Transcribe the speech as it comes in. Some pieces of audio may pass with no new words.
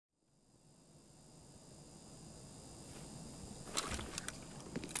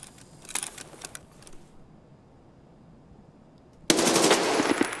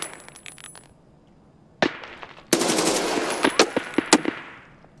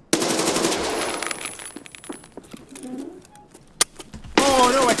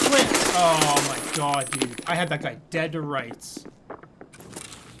Oh my god, dude. I had that guy dead to rights.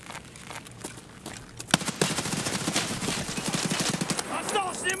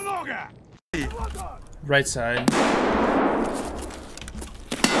 Right side.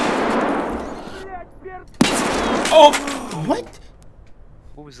 Oh! What?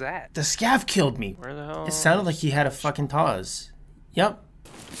 What was that? The scav killed me. Where the hell? It sounded like he had a fucking pause. Yep.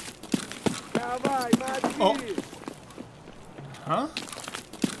 Oh. Huh?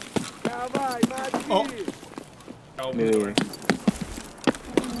 Oh. Oh, Dude.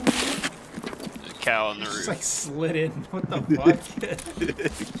 Cow on the Just roof. like slid in. What the fuck?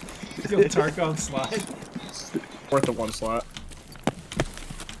 Yo, Tarkov slide. Worth the one slot.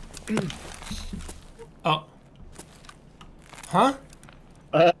 Oh. Huh?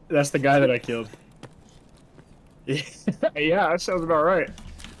 That's the guy that I killed. Yeah, that sounds about right.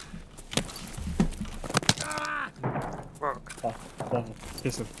 Oh,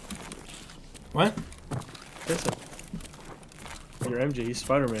 kiss him. What? Kiss him. Your MJ, he's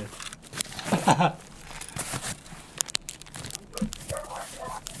Spider-Man.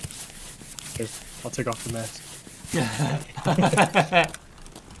 Here, I'll take off the mask.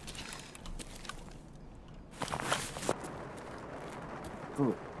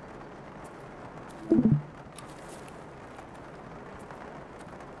 Ooh.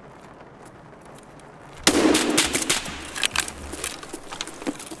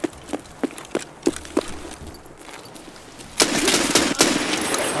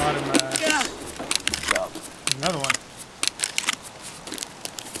 Another one.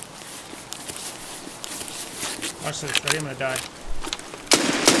 Watch this, ready? I'm gonna die.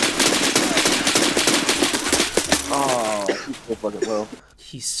 Oh, he's so fucking low.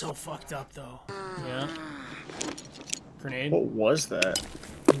 He's so fucked up though. Yeah. Grenade. What was that?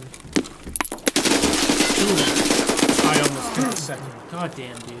 I almost killed a second. God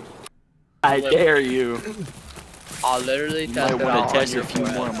damn, dude. I dare you. I'll literally You test might it want out to test on a few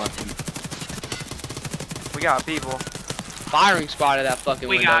your more forehead. monkeys. We got people. Firing squad at that fucking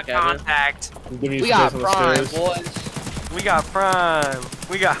We window, got Kevin. contact. We got prime, boys. We got prime.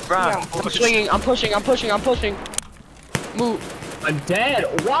 We got prime. I'm swinging. I'm pushing. I'm pushing. I'm pushing. Move. I'm dead.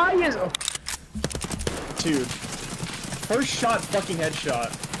 Why is? Dude, first shot, fucking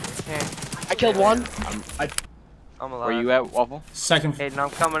headshot. I killed one. I'm alive. Where you at, Waffle? Second. Hayden, I'm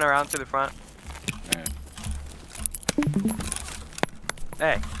coming around to the front.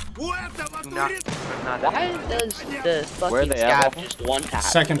 Hey. Not Why does the Where are fucking they at, scav Waffle? just one tap?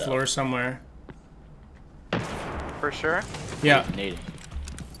 Second though? floor somewhere. for sure. Yeah. Nading.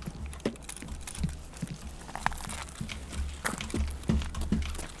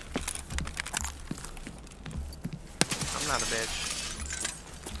 I'm not a bitch.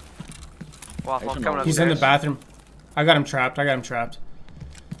 Waffle, I'm coming upstairs. He's in the bathroom. I got him trapped. I got him trapped.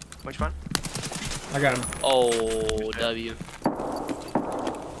 Which one? I got him. Oh, W.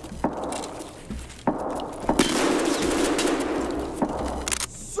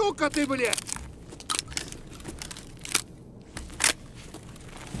 Сука ты, блядь!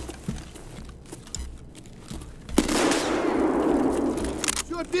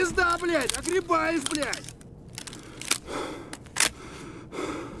 Всё, пизда, блядь! Огребаюсь, блядь!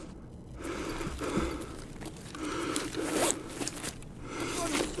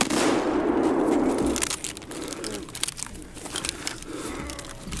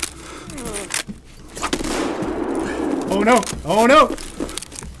 Oh no! Oh no!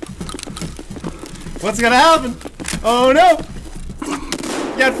 What's gonna happen? Oh no!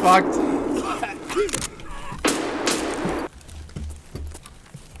 Get fucked!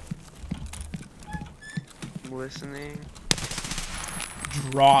 Listening.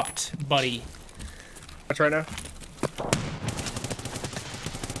 Dropped, buddy. Watch right now.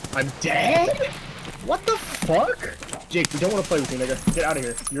 I'm dead? What the fuck? Jake, we don't want to play with you, nigga. Get out of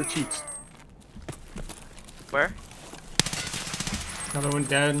here. Your cheeks. Where? Another one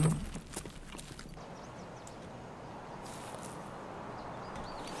dead.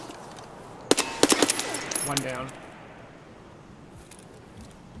 One down.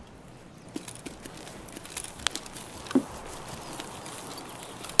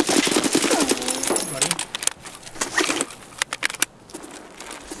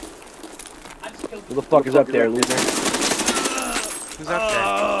 Who the fuck is up there, loser? Who's up there?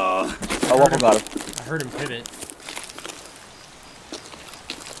 Oh, Waffle got him. I heard him pivot.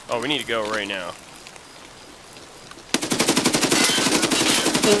 Oh, we need to go right now.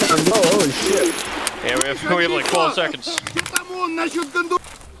 Oh, holy shit. Yeah, we have like 12 seconds. Потому он насчет гандон...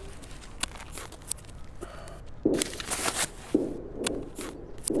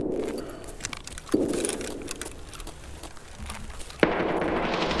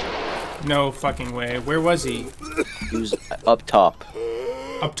 No fucking way. Where was he? He was up top.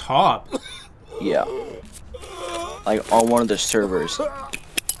 Up top? Yeah. Like on one of the servers.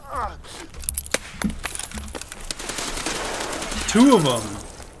 Two of them.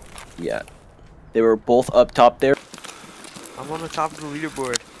 Yeah. They were both up top there. I'm on the top of the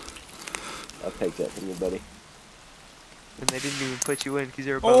leaderboard. I'll take that from you, buddy. And they didn't even put you in because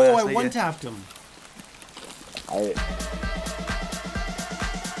you're above Oh, us, I nigga. one-tapped him. I.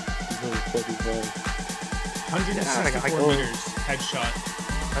 He's really fucking funny. 164 Yeah, meters. Headshot.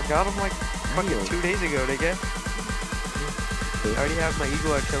 I got him like fucking 2 days ago, nigga. I already have my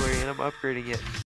Eagle artillery and I'm upgrading it.